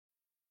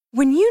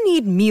When you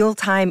need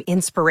mealtime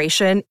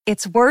inspiration,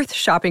 it's worth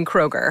shopping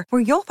Kroger,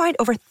 where you'll find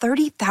over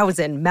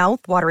 30,000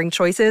 mouth-watering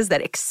choices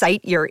that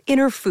excite your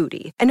inner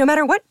foodie. And no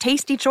matter what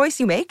tasty choice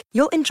you make,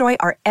 you'll enjoy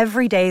our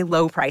everyday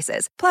low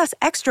prices, plus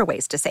extra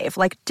ways to save,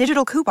 like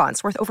digital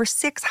coupons worth over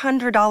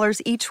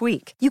 $600 each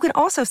week. You can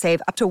also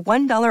save up to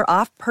 $1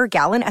 off per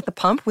gallon at the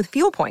pump with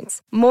fuel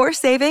points. More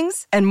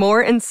savings and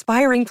more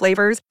inspiring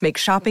flavors make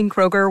shopping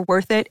Kroger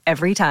worth it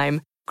every time.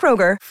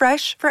 Kroger,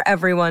 fresh for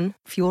everyone.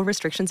 Fuel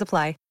restrictions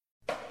apply.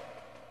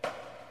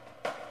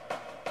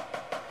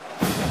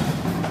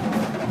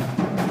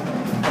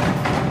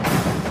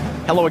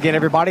 Hello again,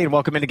 everybody, and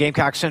welcome into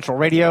Gamecock Central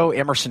Radio.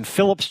 Emerson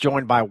Phillips,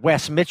 joined by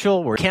Wes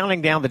Mitchell. We're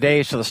counting down the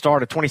days to the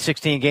start of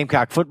 2016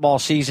 Gamecock football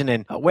season.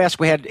 And Wes,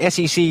 we had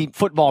SEC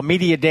football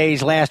media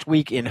days last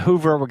week in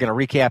Hoover. We're going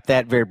to recap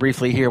that very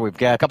briefly here. We've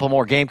got a couple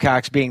more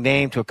Gamecocks being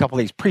named to a couple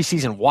of these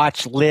preseason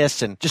watch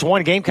lists, and just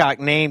one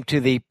Gamecock named to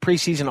the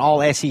preseason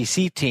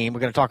All-SEC team. We're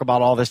going to talk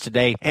about all this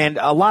today, and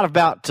a lot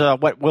about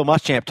what Will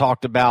Muschamp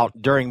talked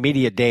about during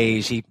media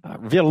days. He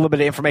revealed a little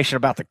bit of information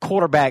about the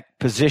quarterback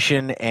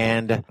position,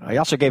 and he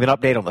also gave an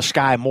update on the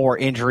Sky Moore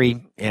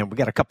injury, and we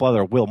got a couple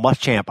other Will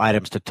Muschamp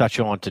items to touch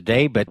on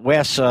today. But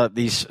Wes,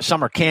 these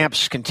summer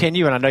camps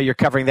continue, and I know you're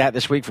covering that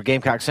this week for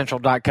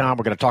GamecockCentral.com.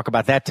 We're going to talk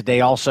about that today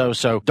also.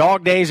 So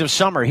dog days of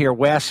summer here,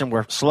 Wes, and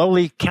we're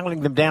slowly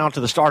counting them down to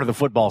the start of the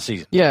football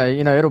season. Yeah,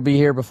 it'll be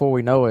here before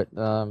we know it.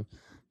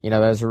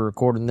 As we're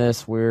recording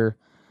this, we're,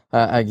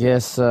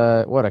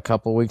 a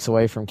couple of weeks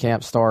away from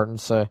camp starting.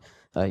 So,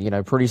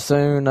 pretty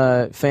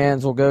soon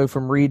fans will go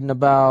from reading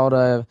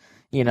about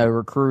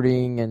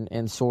recruiting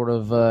and sort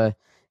of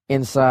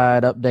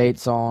inside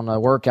updates on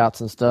workouts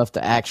and stuff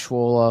to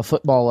actual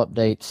football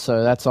updates.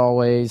 So that's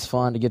always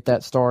fun to get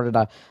that started.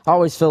 I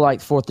always feel like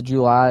 4th of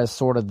July is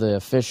sort of the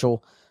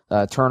official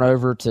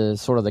turnover to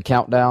sort of the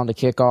countdown to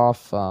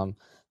kickoff.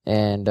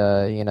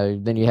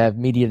 Then you have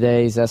media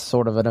days. That's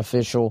sort of an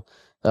official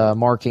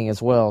marking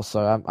as well.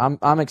 So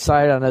I'm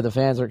excited. I know the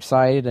fans are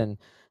excited, and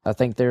I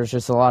think there's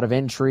just a lot of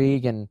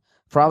intrigue and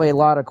probably a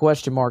lot of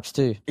question marks,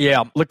 too.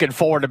 Yeah, looking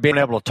forward to being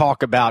able to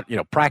talk about,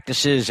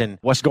 practices and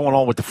what's going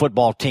on with the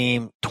football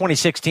team.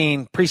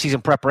 2016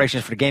 preseason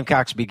preparations for the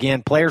Gamecocks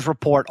begin. Players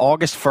report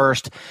August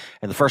 1st,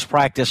 and the first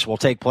practice will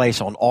take place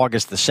on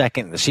August the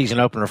 2nd. The season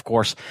opener, of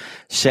course,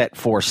 set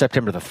for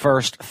September the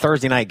 1st,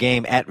 Thursday night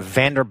game at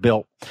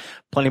Vanderbilt.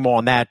 Plenty more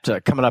on that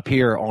coming up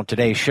here on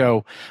today's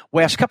show.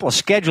 Wes, a couple of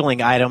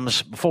scheduling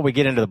items before we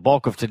get into the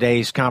bulk of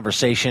today's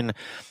conversation.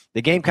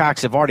 The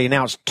Gamecocks have already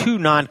announced 2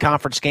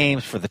 non-conference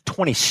games for the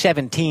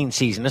 2017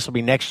 season. This will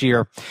be next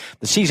year.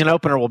 The season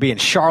opener will be in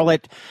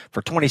Charlotte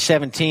for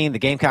 2017. The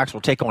Gamecocks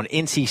will take on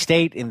NC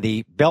State in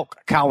the Belk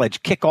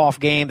College kickoff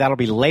game. That'll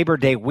be Labor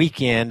Day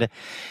weekend.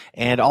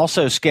 And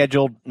also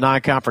scheduled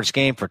non-conference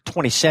game for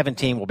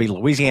 2017 will be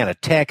Louisiana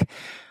Tech.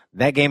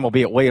 That game will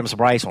be at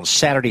Williams-Brice on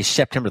Saturday,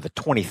 September the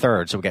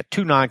 23rd. So we've got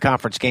 2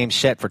 non-conference games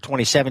set for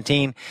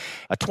 2017.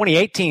 A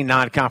 2018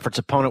 non-conference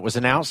opponent was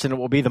announced, and it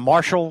will be the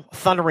Marshall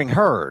Thundering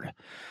Herd.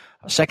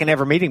 A second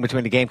ever meeting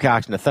between the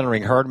Gamecocks and the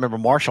Thundering Herd. Remember,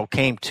 Marshall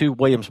came to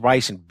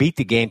Williams-Brice and beat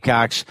the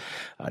Gamecocks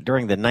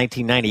during the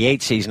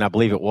 1998 season, I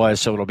believe it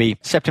was. So it'll be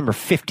September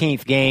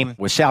 15th game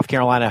with South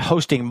Carolina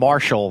hosting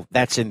Marshall.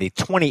 That's in the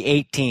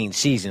 2018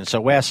 season.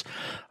 So, Wes,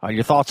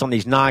 your thoughts on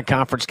these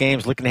non-conference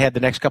games looking ahead the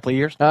next couple of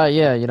years?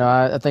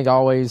 I think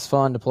always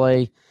fun to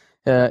play,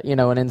 an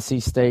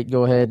NC State.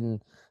 Go ahead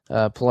and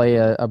play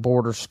a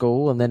border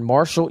school. And then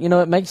Marshall,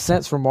 it makes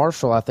sense for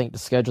Marshall, I think, to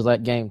schedule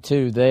that game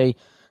too. They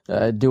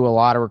do a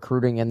lot of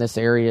recruiting in this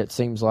area. It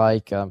seems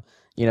like, some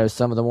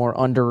of the more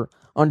under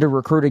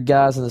recruited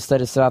guys in the state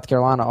of South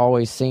Carolina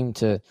always seem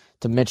to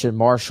mention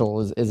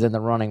Marshall is in the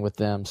running with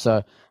them.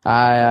 So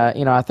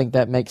I think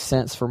that makes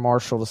sense for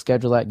Marshall to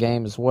schedule that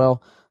game as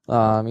well.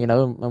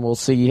 And we'll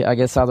see, I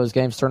guess, how those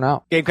games turn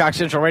out. Gamecock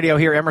Central Radio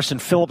here, Emerson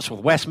Phillips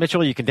with Wes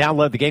Mitchell. You can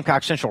download the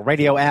Gamecock Central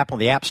Radio app on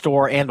the App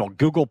Store and on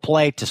Google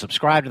Play. To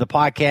subscribe to the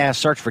podcast,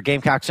 search for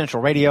Gamecock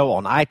Central Radio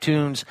on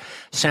iTunes,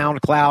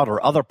 SoundCloud,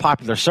 or other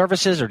popular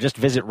services, or just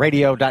visit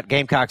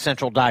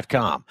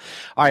radio.gamecockcentral.com.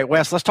 All right,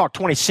 Wes, let's talk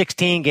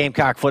 2016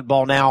 Gamecock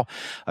football now.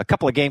 A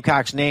couple of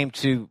Gamecocks named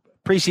to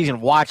preseason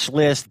watch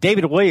list.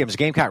 David Williams,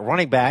 Gamecock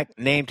running back,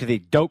 named to the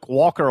Doak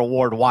Walker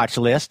Award watch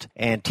list,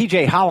 and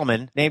T.J.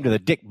 Holloman named to the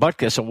Dick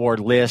Butkus Award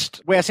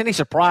list. Wes, any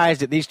surprise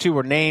that these two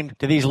were named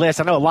to these lists?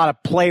 I know a lot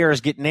of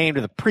players get named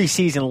to the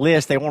preseason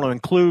list. They want to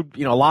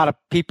include, a lot of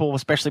people,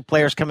 especially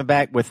players coming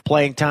back with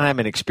playing time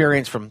and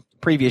experience from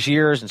previous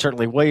years, and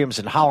certainly Williams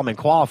and Holloman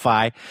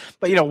qualify.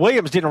 But,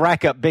 Williams didn't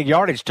rack up big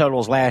yardage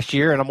totals last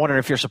year, and I'm wondering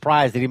if you're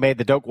surprised that he made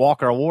the Doak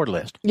Walker Award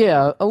list.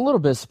 Yeah, a little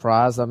bit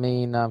surprised. I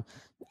mean,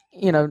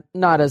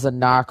 not as a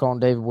knock on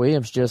David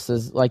Williams, just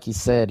as, like you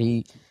said,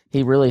 he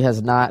really has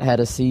not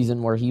had a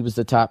season where he was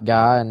the top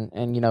guy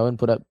and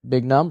put up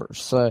big numbers.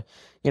 So,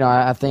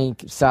 I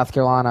think South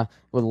Carolina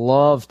would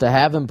love to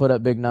have him put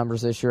up big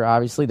numbers this year.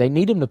 Obviously, they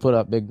need him to put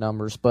up big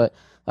numbers. But,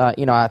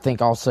 I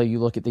think also you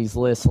look at these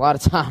lists, a lot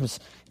of times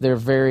they're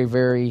very,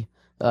 very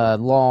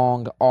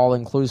long,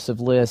 all-inclusive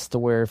list to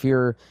where if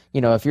you're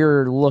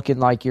looking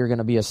like you're going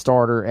to be a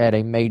starter at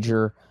a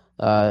major,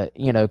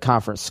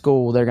 conference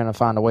school, they're going to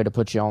find a way to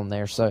put you on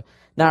there. So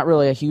not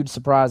really a huge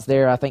surprise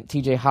there. I think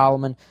TJ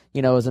Holloman,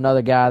 is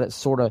another guy that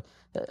sort of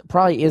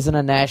probably isn't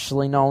a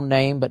nationally known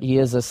name, but he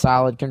is a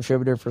solid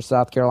contributor for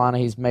South Carolina.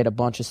 He's made a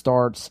bunch of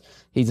starts.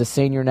 He's a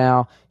senior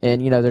now,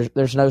 and,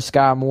 there's no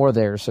Sky Moore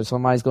there, so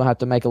somebody's going to have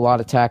to make a lot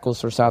of tackles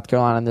for South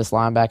Carolina in this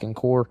linebacking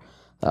core.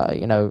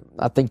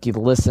 I think you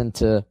listen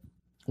to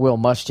Will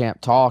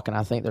Muschamp talk, and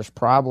I think there's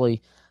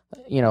probably,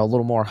 a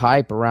little more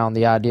hype around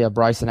the idea of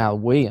Bryson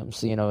Allen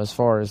Williams, as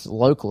far as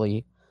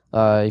locally,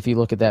 if you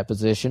look at that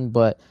position.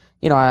 But,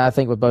 I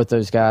think with both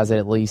those guys, it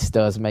at least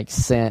does make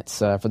sense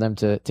for them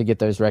to get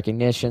those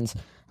recognitions.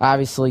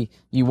 Obviously,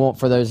 you want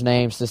for those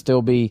names to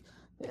still be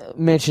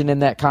mentioned in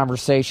that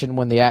conversation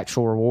when the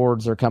actual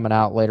rewards are coming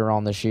out later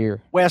on this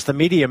year. Wes, the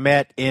media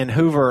met in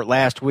Hoover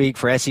last week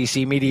for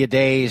SEC Media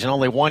Days, and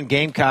only one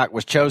Gamecock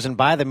was chosen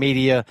by the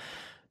media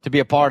to be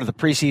a part of the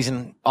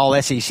preseason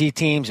All-SEC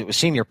teams. It was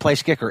senior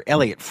place kicker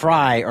Elliott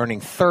Fry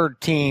earning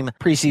third-team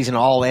preseason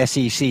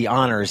All-SEC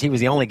honors. He was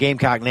the only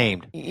Gamecock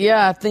named.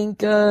 Yeah, I think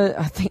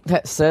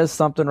that says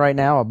something right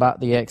now about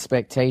the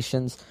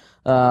expectations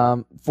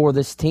for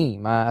this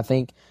team. I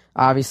think,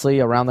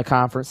 obviously, around the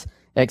conference,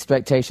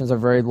 expectations are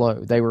very low.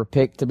 They were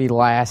picked to be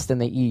last in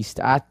the East.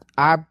 I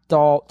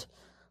thought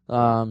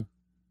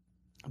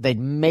they'd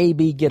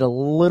maybe get a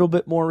little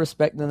bit more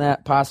respect than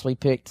that, possibly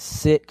picked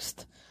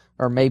sixth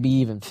or maybe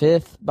even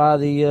fifth by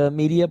the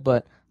media,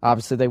 but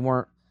obviously they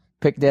weren't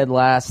picked dead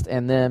last.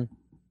 And then,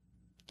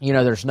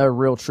 there's no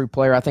real true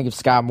player. I think if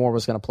Sky Moore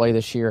was going to play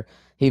this year,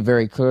 he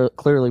very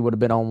clearly would have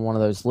been on one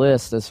of those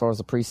lists as far as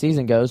the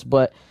preseason goes.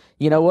 But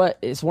you know what?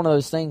 It's one of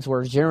those things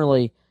where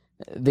generally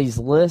these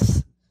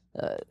lists,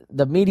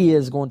 the media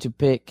is going to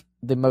pick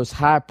the most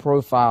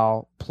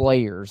high-profile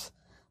players.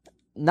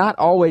 Not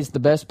always the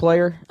best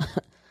player,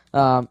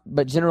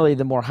 but generally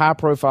the more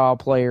high-profile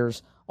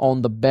players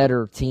on the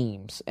better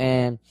teams.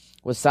 And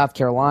with South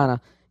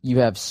Carolina, you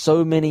have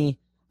so many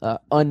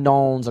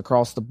unknowns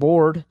across the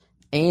board,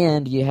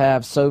 and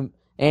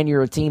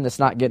you're a team that's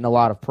not getting a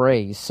lot of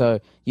praise. So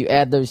you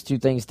add those two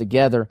things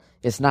together,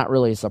 it's not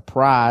really a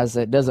surprise.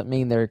 That doesn't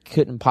mean there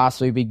couldn't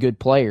possibly be good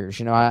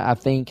players. I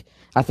think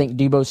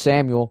Deebo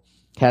Samuel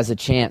has a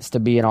chance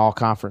to be an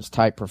all-conference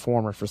type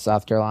performer for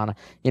South Carolina.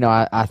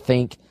 I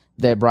think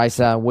that Bryce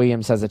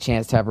Williams has a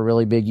chance to have a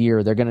really big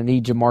year. They're going to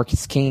need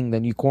Jamarcus King, the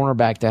new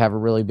cornerback, to have a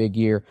really big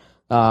year.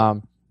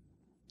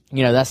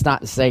 That's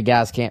not to say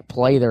guys can't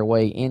play their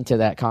way into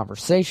that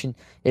conversation.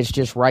 It's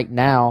just right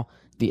now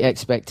the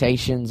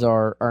expectations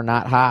are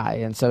not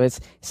high. And so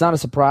it's not a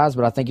surprise,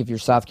 but I think if you're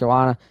South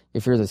Carolina,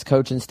 if you're this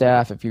coaching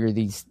staff, if you're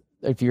these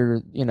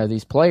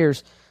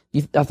players,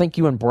 I think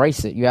you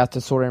embrace it. You have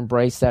to sort of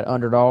embrace that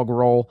underdog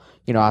role.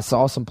 I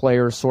saw some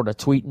players sort of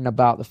tweeting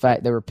about the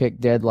fact they were picked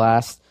dead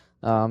last.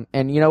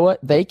 And you know what?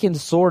 They can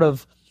sort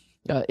of,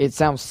 it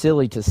sounds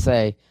silly to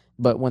say,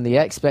 but when the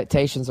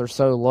expectations are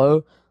so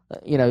low,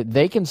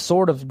 they can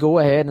sort of go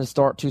ahead and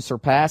start to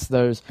surpass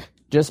those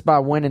just by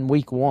winning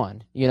week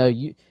one.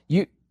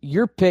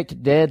 You're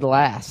picked dead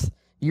last.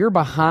 You're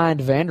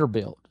behind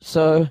Vanderbilt.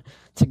 So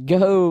to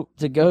go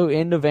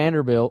into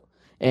Vanderbilt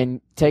and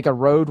take a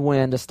road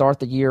win to start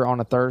the year on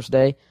a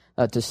Thursday,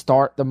 to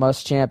start the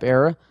Muschamp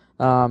era,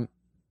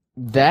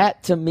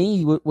 that to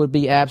me would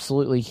be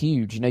absolutely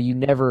huge. You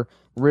never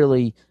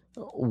really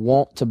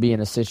want to be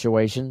in a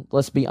situation,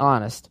 let's be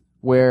honest,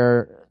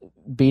 where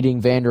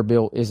beating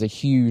Vanderbilt is a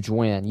huge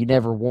win. You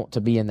never want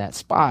to be in that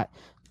spot.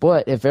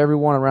 But if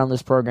everyone around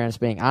this program is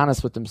being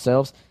honest with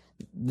themselves,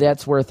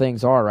 that's where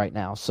things are right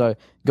now. So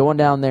going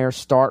down there,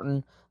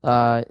 starting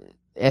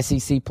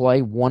SEC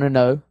play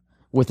 1-0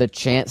 with a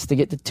chance to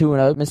get to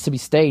 2-0, Mississippi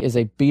State is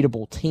a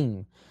beatable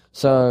team.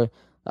 So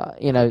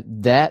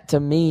that to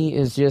me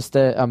is just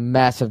a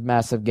massive,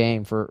 massive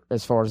game for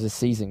as far as this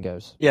season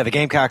goes. Yeah, the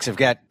Gamecocks have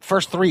got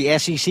first three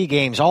SEC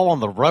games all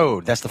on the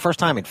road. That's the first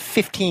time in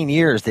 15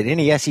 years that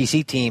any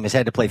SEC team has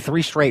had to play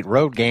three straight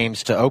road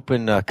games to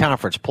open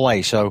conference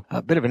play. So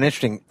a bit of an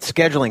interesting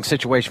scheduling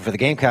situation for the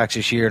Gamecocks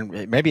this year.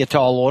 Maybe a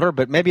tall order,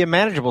 but maybe a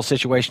manageable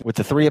situation with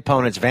the three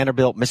opponents,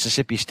 Vanderbilt,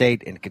 Mississippi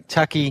State, and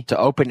Kentucky, to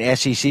open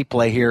SEC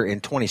play here in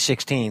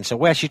 2016. So,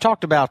 Wes, you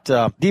talked about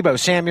Deebo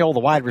Samuel,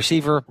 the wide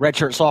receiver,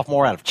 redshirt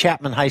sophomore out of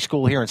Chapman High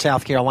School here in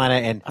South Carolina,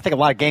 and I think a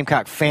lot of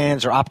Gamecock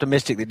fans are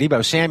optimistic that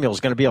Deebo Samuel is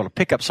going to be able to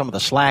pick up some of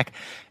the slack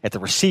at the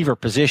receiver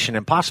position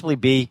and possibly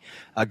be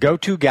a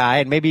go-to guy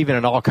and maybe even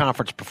an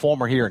all-conference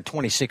performer here in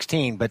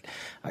 2016. But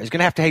he's going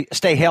to have to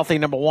stay healthy,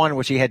 number one,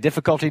 which he had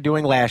difficulty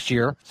doing last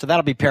year, so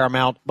that'll be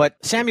paramount. But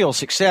Samuel's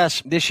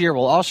success this year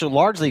will also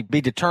largely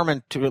be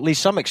determined to at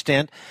least some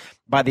extent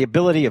by the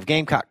ability of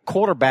Gamecock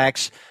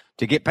quarterbacks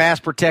to get pass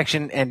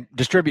protection and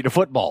distribute the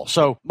football.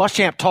 So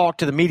Muschamp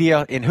talked to the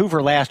media in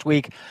Hoover last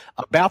week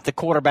about the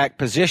quarterback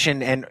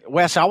position. And,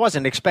 Wes, I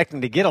wasn't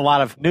expecting to get a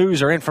lot of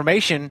news or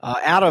information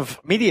out of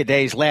media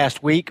days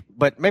last week,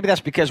 but maybe that's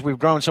because we've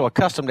grown so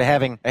accustomed to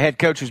having a head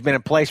coach who's been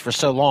in place for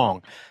so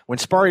long. When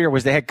Spurrier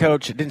was the head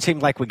coach, it didn't seem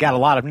like we got a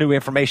lot of new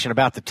information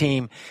about the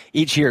team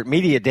each year at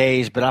media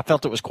days, but I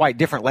felt it was quite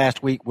different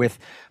last week with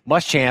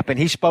Muschamp, and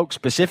he spoke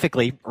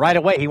specifically right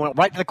away. He went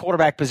right to the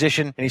quarterback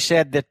position, and he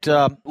said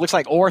that looks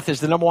like Orth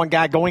is the number one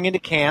guy going into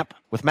camp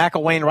with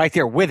McElwain right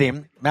there with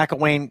him.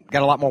 McElwain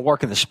got a lot more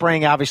work in the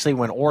spring, obviously,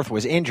 when Orth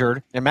was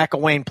injured, and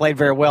McElwain played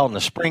very well in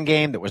the spring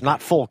game that was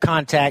not full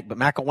contact, but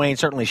McElwain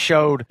certainly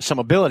showed some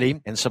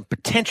ability and some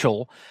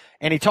potential.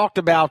 And he talked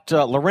about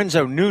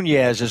Lorenzo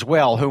Nunez as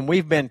well, whom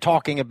we've been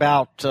talking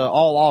about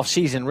all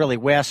offseason, really,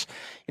 Wes.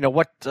 You know,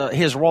 what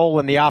his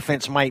role in the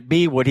offense might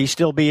be. Would he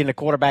still be in the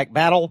quarterback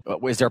battle?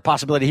 Is there a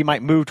possibility he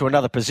might move to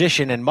another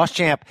position? And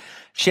Muschamp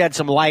shed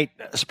some light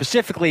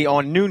specifically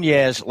on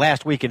Nunez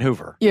last week in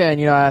Hoover. Yeah,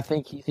 and, I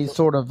think he's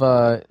sort of,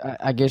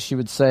 I guess you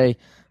would say,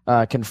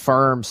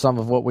 confirmed some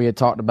of what we had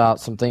talked about,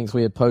 some things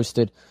we had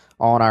posted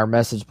on our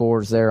message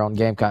boards there on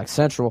Gamecock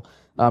Central,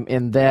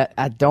 in that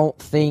I don't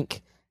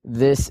think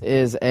this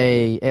is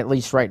at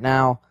least right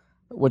now,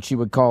 what you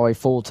would call a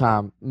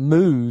full-time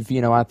move.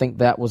 I think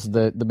that was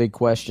the big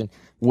question.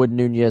 Would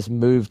Nunez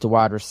move to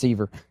wide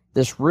receiver?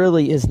 This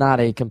really is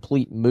not a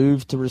complete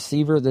move to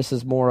receiver. This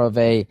is more of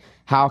a,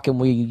 how can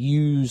we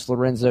use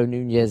Lorenzo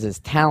Nunez's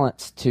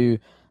talents to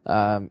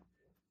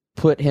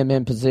put him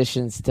in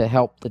positions to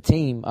help the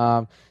team.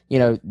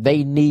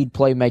 They need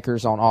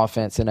playmakers on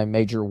offense in a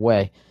major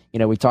way.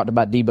 We talked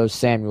about Deebo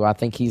Samuel. I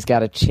think he's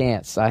got a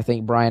chance. I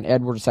think Brian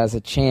Edwards has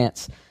a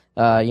chance.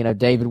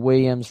 David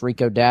Williams,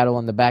 Rico Dowdle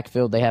in the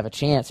backfield, they have a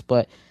chance.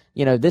 But,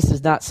 this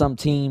is not some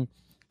team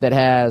that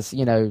has,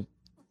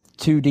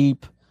 two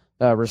deep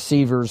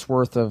receivers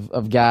worth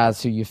of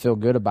guys who you feel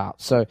good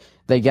about. So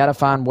they got to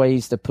find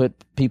ways to put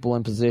people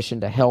in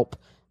position to help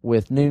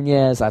with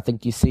Nunez. I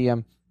think you see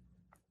him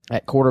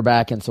at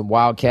quarterback in some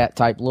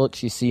wildcat-type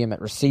looks. You see him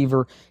at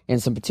receiver in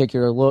some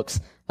particular looks.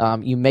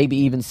 You maybe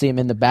even see him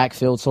in the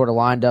backfield sort of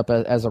lined up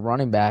as a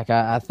running back.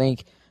 I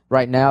think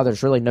right now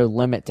there's really no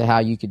limit to how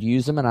you could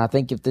use him, and I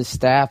think if this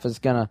staff is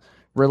going to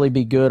really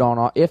be good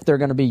if they're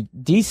going to be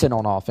decent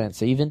on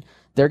offense even,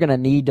 they're going to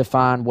need to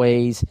find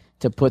ways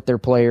to put their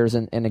players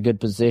in a good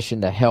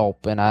position to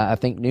help. And I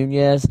think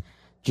Nunez,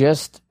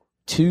 just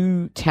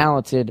too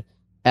talented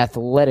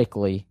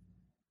athletically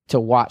to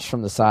watch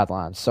from the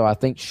sidelines. So I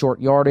think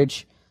short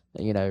yardage,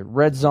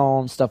 red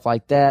zone, stuff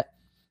like that,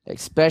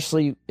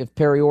 especially if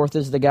Perry Orth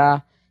is the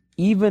guy,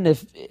 even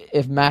if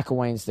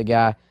McElwain's the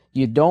guy,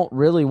 you don't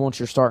really want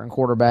your starting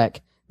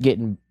quarterback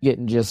getting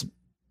just,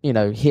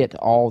 hit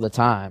all the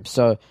time.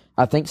 So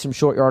I think some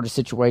short yardage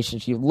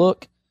situations, you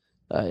look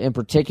in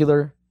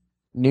particular,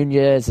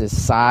 Nunez's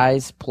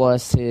size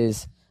plus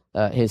his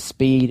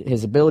speed,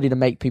 his ability to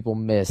make people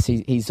miss.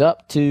 He's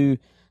up to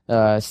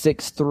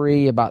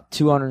 6'3", about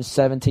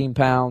 217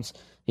 pounds.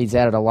 He's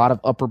added a lot of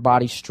upper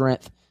body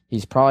strength.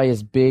 He's probably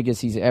as big as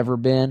he's ever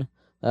been,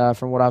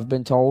 from what I've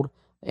been told.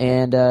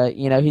 And,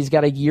 he's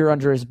got a year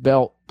under his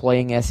belt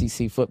playing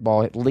SEC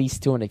football, at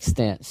least to an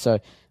extent. So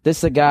this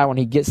is a guy, when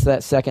he gets to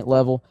that second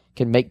level,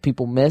 can make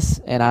people miss.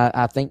 And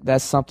I think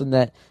that's something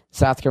that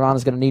South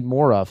Carolina's going to need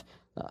more of.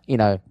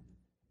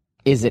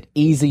 Is it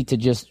easy to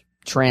just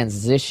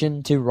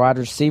transition to wide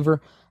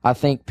receiver? I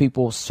think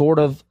people sort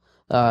of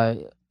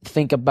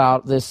think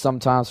about this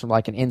sometimes from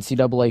like an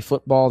NCAA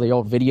football, the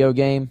old video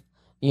game,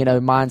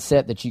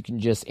 mindset that you can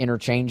just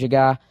interchange a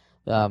guy.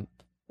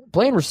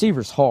 Playing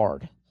receiver's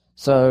hard.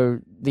 So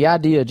the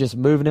idea of just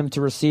moving him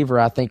to receiver,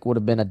 I think, would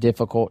have been a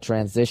difficult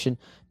transition.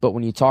 But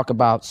when you talk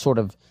about sort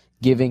of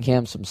giving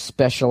him some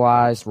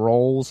specialized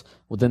roles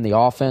within the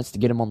offense to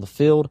get him on the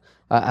field,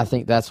 I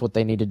think that's what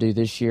they need to do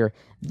this year.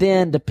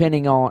 Then,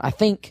 depending on, I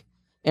think,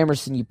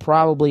 Emerson, you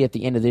probably at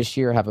the end of this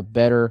year have a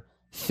better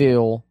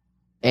feel,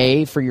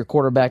 A, for your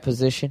quarterback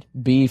position,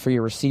 B, for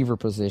your receiver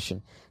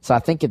position. So I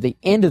think at the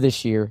end of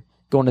this year,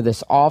 going to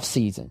this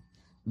offseason,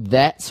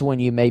 that's when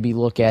you maybe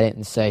look at it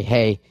and say,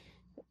 hey,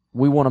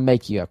 we want to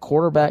make you a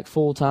quarterback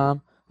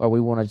full-time, or we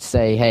want to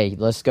say, hey,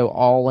 let's go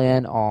all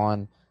in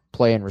on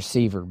playing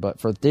receiver. But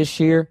for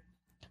this year,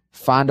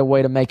 find a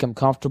way to make him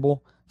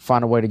comfortable,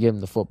 find a way to give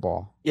him the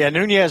football. Yeah,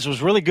 Nunez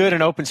was really good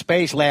in open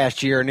space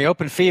last year. In the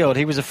open field,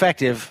 he was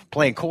effective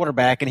playing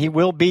quarterback, and he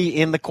will be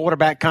in the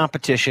quarterback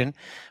competition,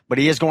 but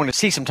he is going to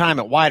see some time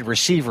at wide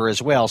receiver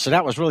as well. So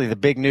that was really the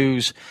big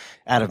news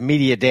out of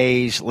media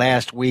days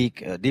last week.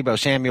 Deebo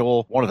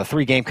Samuel, one of the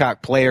three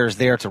Gamecock players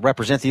there to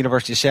represent the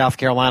University of South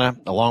Carolina,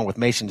 along with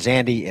Mason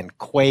Zandy and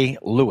Quay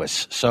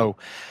Lewis. So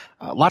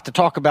A lot to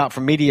talk about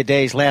from media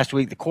days last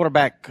week. The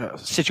quarterback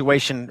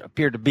situation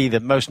appeared to be the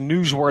most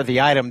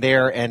newsworthy item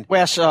there. And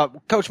Wes,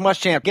 Coach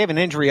Muschamp gave an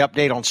injury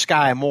update on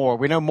Sky Moore.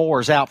 We know Moore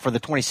is out for the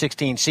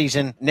 2016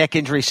 season. Neck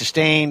injury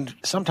sustained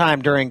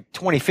sometime during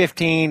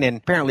 2015, and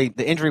apparently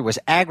the injury was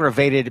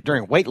aggravated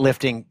during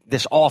weightlifting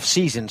this off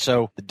season.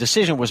 So the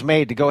decision was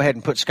made to go ahead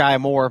and put Sky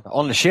Moore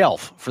on the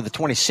shelf for the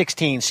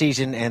 2016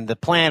 season. And the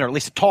plan, or at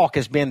least the talk,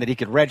 has been that he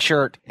could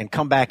redshirt and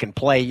come back and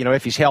play,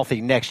 if he's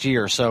healthy next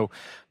year. So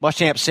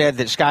Muschamp said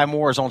that Sky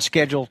Moore is on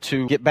schedule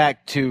to get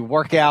back to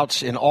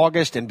workouts in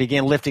August and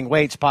begin lifting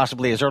weights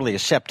possibly as early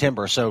as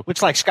September. So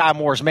looks like Sky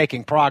Moore is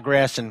making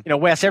progress. And,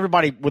 Wes,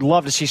 everybody would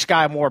love to see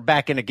Sky Moore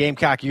back in a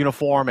Gamecock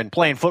uniform and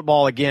playing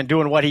football again,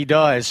 doing what he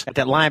does at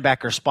that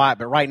linebacker spot.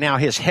 But right now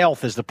his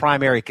health is the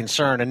primary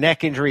concern. A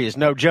neck injury is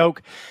no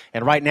joke.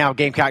 And right now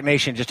Gamecock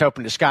Nation just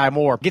hoping that Sky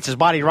Moore gets his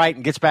body right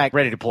and gets back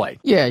ready to play.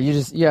 Yeah,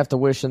 you have to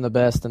wish him the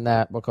best in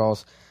that,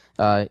 because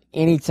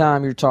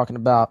anytime you're talking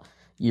about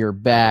your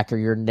back or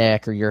your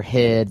neck or your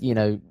head,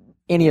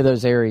 any of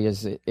those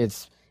areas,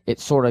 it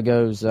sort of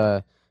goes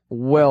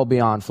well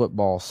beyond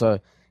football. So,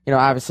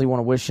 obviously want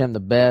to wish him the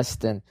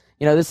best. And,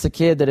 this is a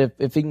kid that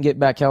if he can get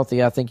back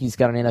healthy, I think he's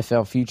got an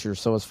NFL future.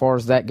 So as far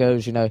as that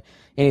goes,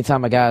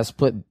 anytime a guy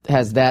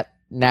has that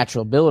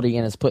natural ability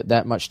and has put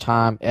that much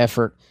time,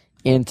 effort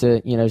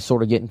into,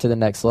 sort of getting to the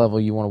next level,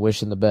 you want to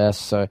wish him the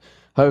best. So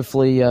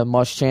hopefully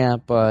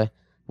Muschamp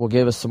will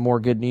give us some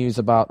more good news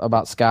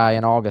about Sky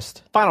in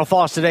August. Final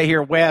thoughts today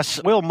here,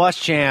 Wes. Will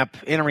Muschamp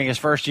entering his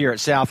first year at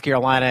South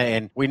Carolina,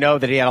 and we know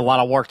that he had a lot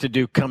of work to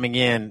do coming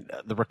in.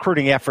 The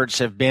recruiting efforts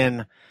have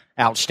been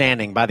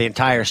outstanding by the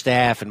entire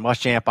staff, and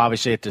Muschamp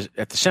obviously at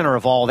the center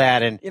of all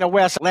that. And,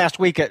 Wes, last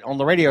week on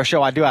the radio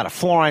show I do out of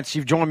Florence,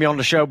 you've joined me on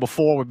the show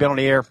before. We've been on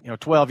the air,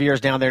 12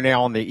 years down there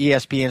now on the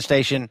ESPN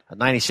station,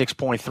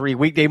 96.3,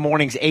 weekday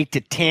mornings, 8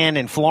 to 10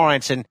 in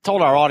Florence, and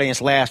told our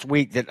audience last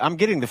week that I'm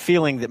getting the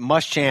feeling that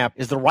Muschamp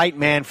is the right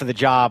man for the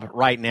job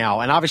right now.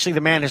 And obviously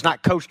the man has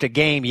not coached a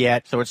game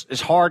yet, so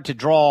it's hard to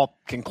draw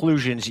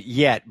conclusions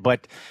yet,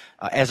 but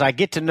as I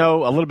get to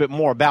know a little bit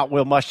more about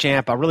Will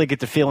Muschamp, I really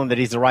get the feeling that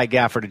he's the right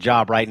guy for the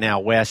job right now,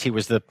 Wes. He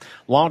was the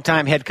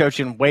longtime head coach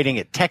in waiting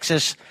at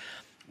Texas,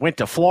 went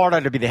to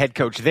Florida to be the head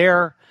coach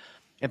there,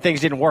 and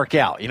things didn't work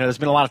out. There's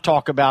been a lot of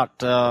talk about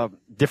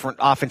different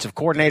offensive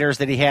coordinators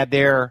that he had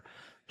there,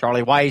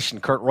 Charlie Weiss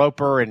and Kurt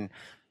Roper, and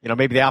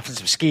maybe the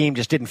offensive scheme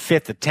just didn't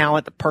fit the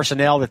talent, the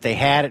personnel that they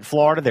had at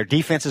Florida. Their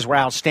defenses were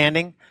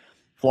outstanding.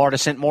 Florida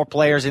sent more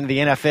players into the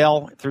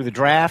NFL through the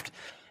draft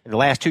in the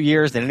last 2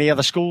 years than any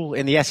other school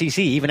in the SEC,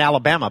 even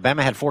Alabama.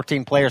 Alabama had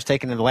 14 players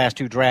taken in the last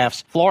two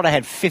drafts. Florida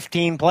had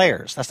 15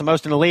 players. That's the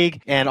most in the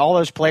league, and all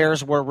those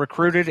players were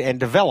recruited and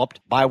developed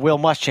by Will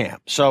Muschamp.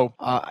 So,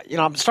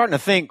 I'm starting to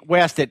think,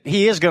 Wes, that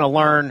he is going to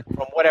learn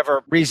from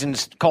whatever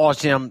reasons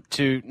caused him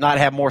to not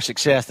have more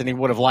success than he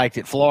would have liked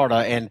at Florida.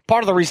 And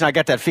part of the reason I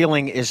got that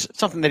feeling is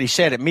something that he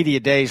said at Media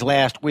Days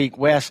last week,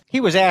 Wes. He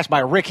was asked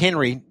by Rick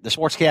Henry, the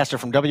sportscaster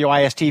from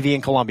WIS-TV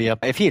in Columbia,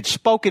 if he had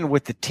spoken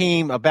with the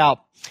team about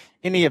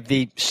any of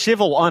the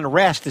civil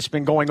unrest that's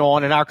been going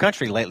on in our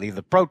country lately,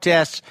 the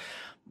protests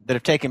that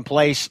have taken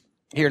place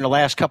here in the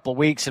last couple of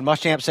weeks. And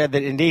Muschamp said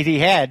that indeed he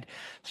had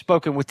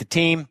spoken with the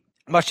team.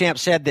 Muschamp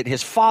said that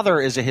his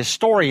father is a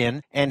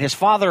historian, and his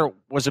father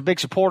was a big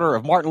supporter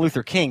of Martin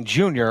Luther King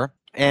Jr.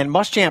 And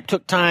Muschamp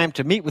took time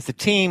to meet with the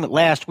team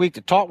last week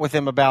to talk with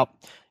them about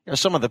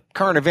some of the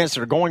current events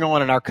that are going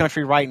on in our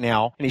country right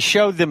now. And he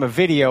showed them a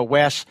video,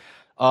 Wes,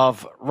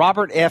 of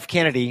Robert F.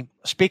 Kennedy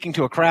speaking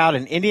to a crowd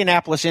in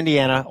Indianapolis,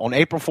 Indiana on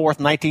April 4th,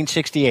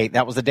 1968.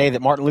 That was the day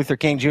that Martin Luther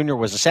King Jr.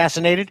 was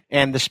assassinated.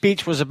 And the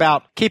speech was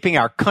about keeping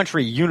our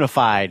country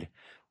unified.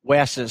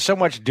 Wes, there's so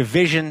much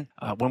division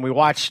when we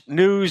watch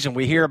news and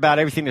we hear about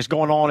everything that's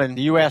going on in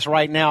the U.S.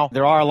 right now.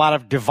 There are a lot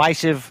of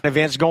divisive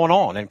events going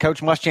on, and Coach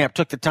Muschamp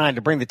took the time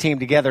to bring the team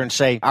together and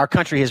say, our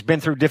country has been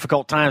through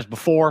difficult times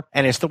before,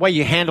 and it's the way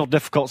you handle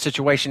difficult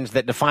situations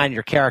that define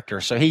your character.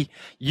 So he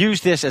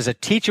used this as a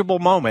teachable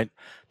moment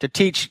to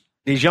teach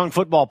these young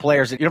football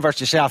players at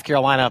University of South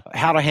Carolina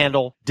how to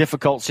handle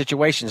difficult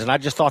situations. And I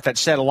just thought that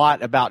said a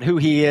lot about who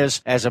he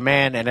is as a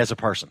man and as a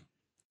person.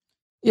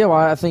 Yeah, well,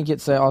 I think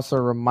it's also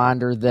a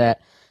reminder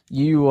that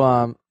you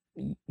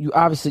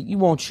obviously you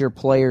want your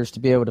players to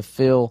be able to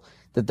feel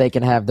that they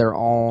can have their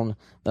own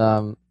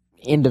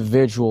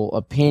individual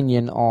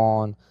opinion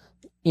on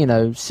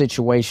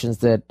situations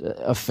that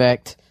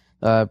affect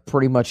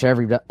pretty much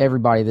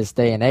everybody this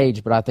day and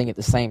age. But I think at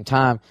the same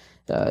time,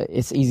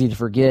 it's easy to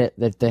forget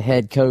that the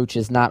head coach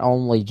is not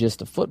only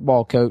just a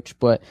football coach,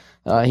 but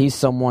he's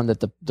someone that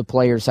the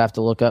players have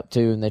to look up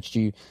to, and that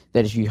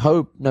you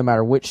hope, no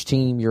matter which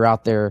team you're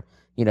out there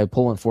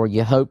pulling for,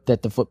 you hope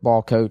that the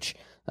football coach,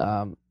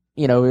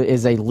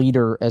 is a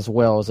leader as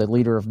well, as a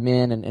leader of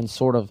men, and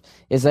sort of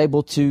is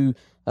able to,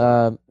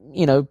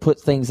 put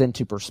things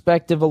into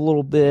perspective a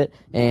little bit,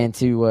 and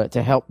to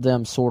help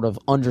them sort of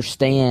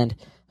understand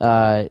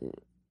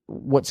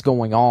what's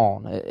going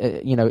on,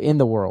 in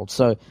the world.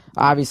 So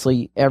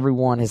obviously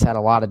everyone has had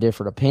a lot of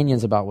different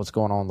opinions about what's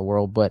going on in the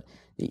world, but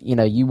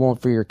you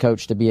want for your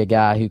coach to be a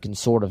guy who can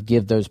sort of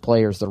give those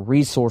players the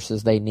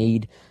resources they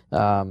need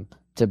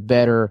to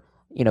better,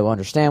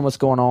 understand what's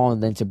going on,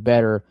 and then to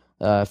better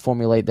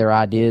formulate their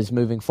ideas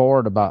moving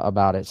forward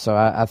about it. So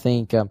I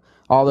think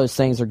all those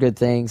things are good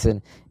things,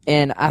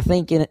 and I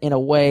think in a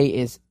way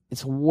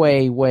it's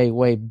way, way,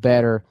 way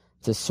better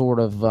to sort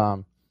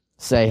of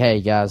say,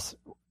 hey guys,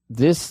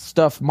 this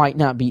stuff might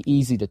not be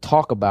easy to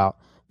talk about,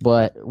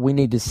 but we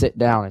need to sit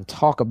down and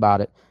talk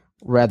about it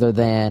rather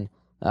than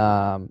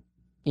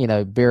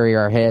bury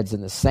our heads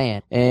in the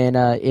sand. And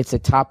it's a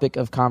topic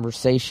of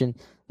conversation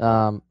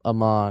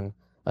among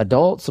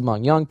adults,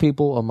 among young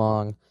people,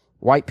 among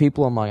white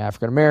people, among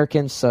African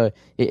Americans. So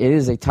it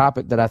is a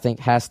topic that I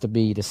think has to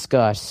be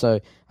discussed. So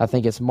I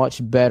think it's much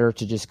better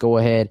to just go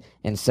ahead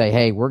and say,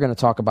 hey, we're going to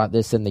talk about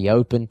this in the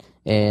open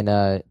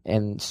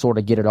and sort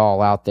of get it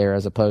all out there,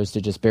 as opposed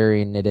to just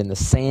burying it in the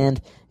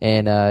sand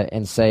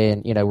and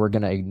saying, we're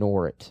going to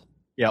ignore it.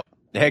 Yep.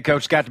 The head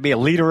coach got to be a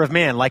leader of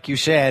men, like you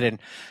said, and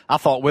I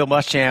thought Will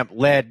Muschamp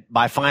led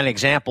by fine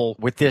example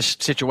with this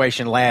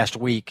situation last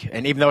week.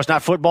 And even though it's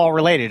not football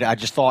related, I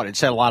just thought it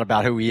said a lot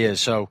about who he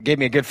is. So gave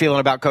me a good feeling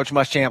about Coach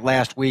Muschamp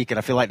last week, and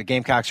I feel like the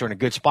Gamecocks are in a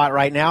good spot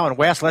right now. And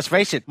Wes, let's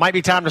face it, might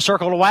be time to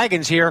circle the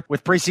wagons here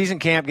with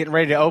preseason camp getting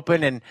ready to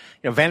open, and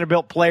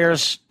Vanderbilt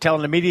players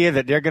telling the media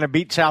that they're going to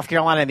beat South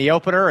Carolina in the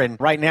opener. And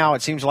right now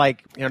it seems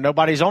like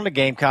nobody's on the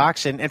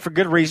Gamecocks, and for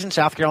good reason.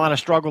 South Carolina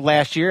struggled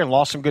last year and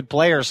lost some good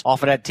players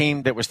off of that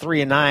team that was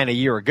 3-9 a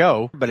year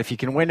ago. But if you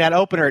can win that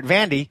opener at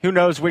Vandy, who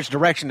knows which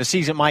direction the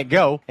season might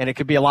go, and it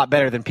could be a lot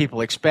better than people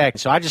expect.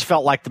 So I just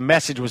felt like the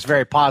message was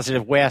very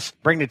positive. Wes,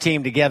 bring the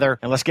team together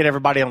and let's get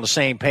everybody on the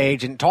same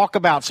page and talk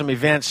about some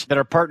events that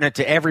are pertinent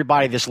to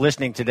everybody that's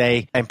listening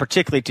today, and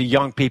particularly to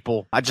young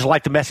people. I just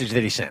like the message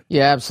that he sent.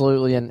 Yeah,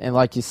 absolutely. And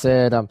like you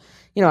said,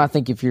 I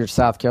think if you're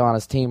South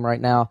Carolina's team right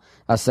now,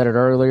 I said it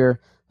earlier,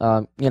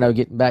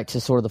 getting back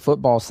to sort of the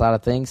football side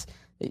of things,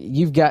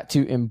 you've got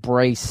to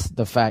embrace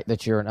the fact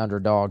that you're an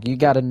underdog. You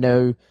got to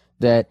know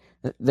that,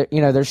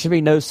 there should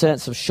be no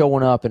sense of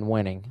showing up and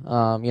winning.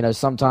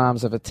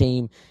 Sometimes if a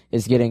team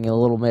is getting a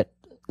little bit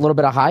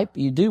of hype,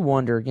 you do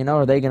wonder,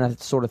 are they going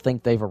to sort of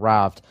think they've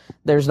arrived?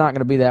 There's not going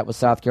to be that with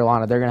South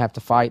Carolina. They're going to have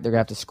to fight. They're going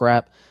to have to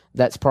scrap.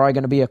 That's probably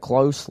going to be a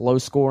close,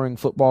 low-scoring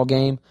football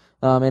game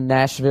in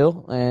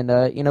Nashville.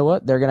 And you know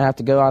what? They're going to have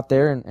to go out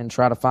there and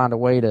try to find a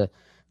way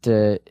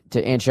to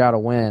inch out a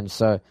win.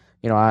 So,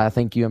 I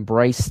think you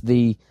embrace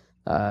the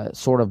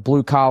sort of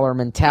blue-collar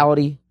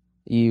mentality.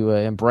 You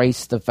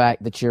embrace the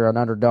fact that you're an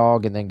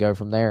underdog and then go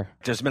from there.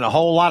 There's been a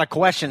whole lot of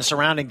questions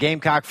surrounding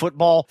Gamecock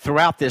football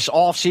throughout this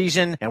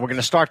offseason, and we're going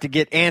to start to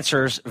get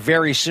answers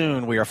very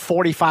soon. We are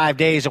 45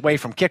 days away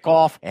from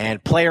kickoff,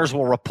 and players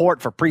will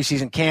report for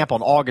preseason camp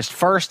on August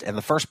 1st, and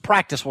the first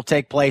practice will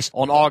take place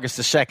on August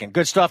the 2nd.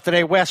 Good stuff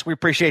today, Wes. We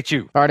appreciate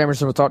you. All right,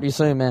 Emerson. We'll talk to you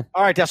soon, man.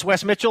 All right, that's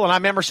Wes Mitchell, and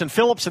I'm Emerson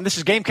Phillips, and this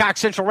is Gamecock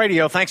Central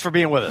Radio. Thanks for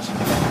being with us.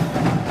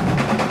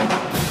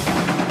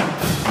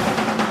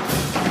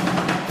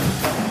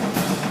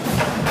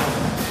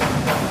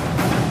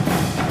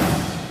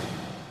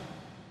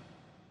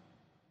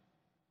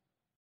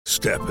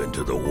 Step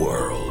into the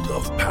world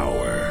of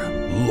power,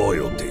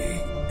 loyalty,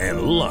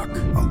 and luck.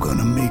 I'm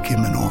gonna make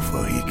him an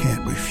offer he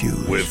can't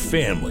refuse. With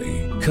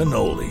family,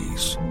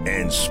 cannolis,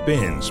 and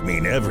spins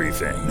mean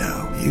everything.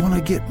 Now, you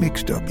wanna get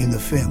mixed up in the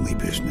family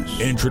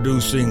business.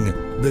 Introducing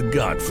The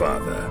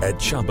Godfather at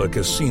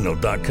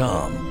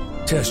ChumbaCasino.com.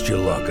 Test your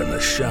luck in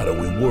the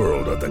shadowy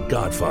world of The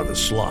Godfather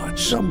slot.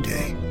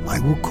 Someday, I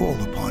will call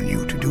upon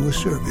you to do a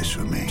service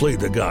for me. Play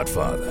The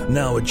Godfather,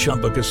 now at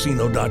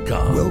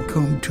ChumbaCasino.com.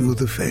 Welcome to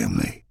the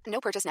family. No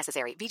purchase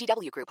necessary.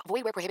 VGW Group.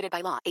 Void where prohibited by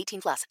law.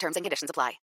 18+. Terms and conditions apply.